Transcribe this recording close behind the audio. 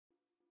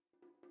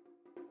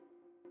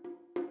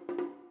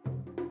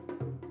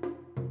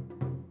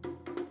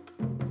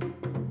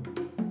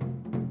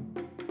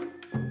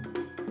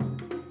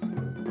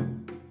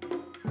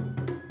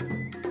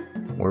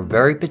We're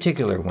very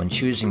particular when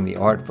choosing the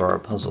art for our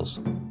puzzles.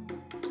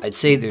 I'd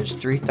say there's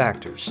 3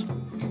 factors.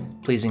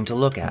 Pleasing to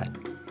look at.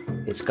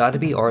 It's got to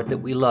be art that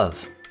we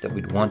love, that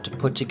we'd want to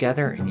put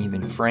together and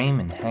even frame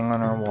and hang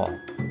on our wall.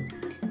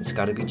 It's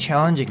got to be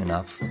challenging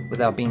enough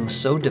without being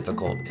so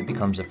difficult it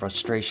becomes a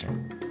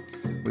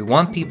frustration. We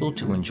want people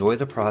to enjoy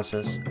the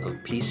process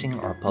of piecing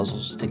our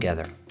puzzles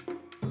together.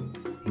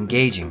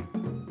 Engaging.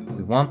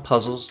 We want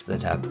puzzles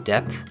that have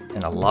depth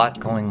and a lot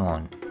going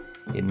on.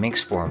 It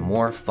makes for a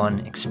more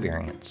fun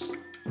experience.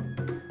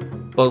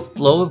 Both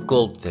Flow of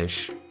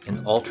Goldfish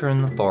and Altar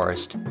in the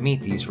Forest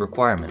meet these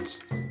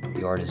requirements.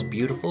 The art is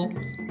beautiful,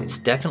 it's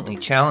definitely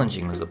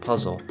challenging as a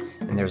puzzle,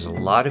 and there's a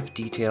lot of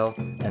detail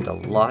and a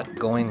lot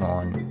going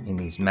on in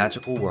these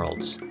magical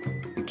worlds.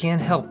 You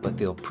can't help but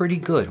feel pretty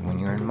good when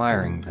you're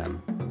admiring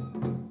them.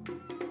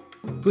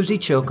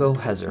 Fuzichoco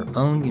has her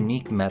own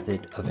unique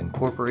method of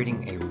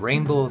incorporating a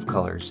rainbow of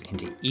colors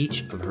into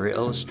each of her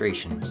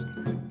illustrations.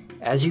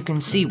 As you can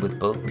see with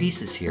both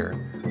pieces here,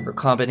 her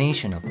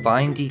combination of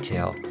fine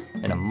detail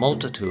and a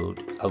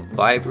multitude of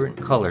vibrant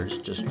colors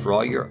just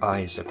draw your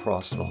eyes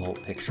across the whole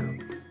picture.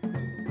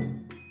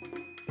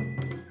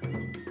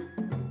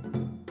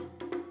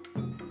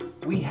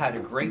 We had a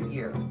great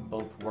year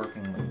both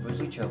working with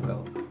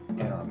Fuzichoco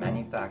and our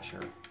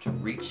manufacturer to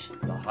reach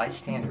the high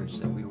standards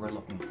that we were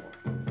looking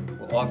for.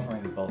 We're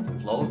offering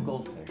both Flow of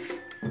Goldfish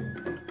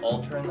and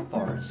Altar in the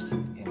Forest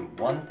in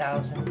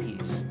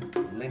 1,000-piece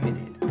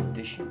limited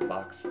edition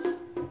boxes.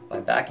 By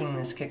backing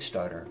this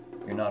Kickstarter,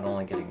 you're not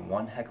only getting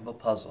one heck of a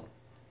puzzle,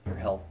 you're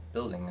help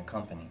building the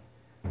company.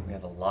 We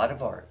have a lot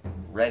of art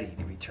ready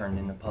to be turned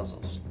into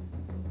puzzles.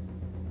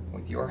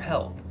 With your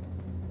help,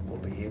 we'll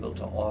be able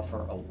to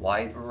offer a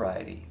wide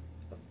variety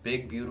of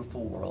big,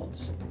 beautiful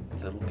worlds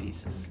with little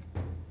pieces.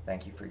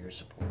 Thank you for your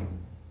support.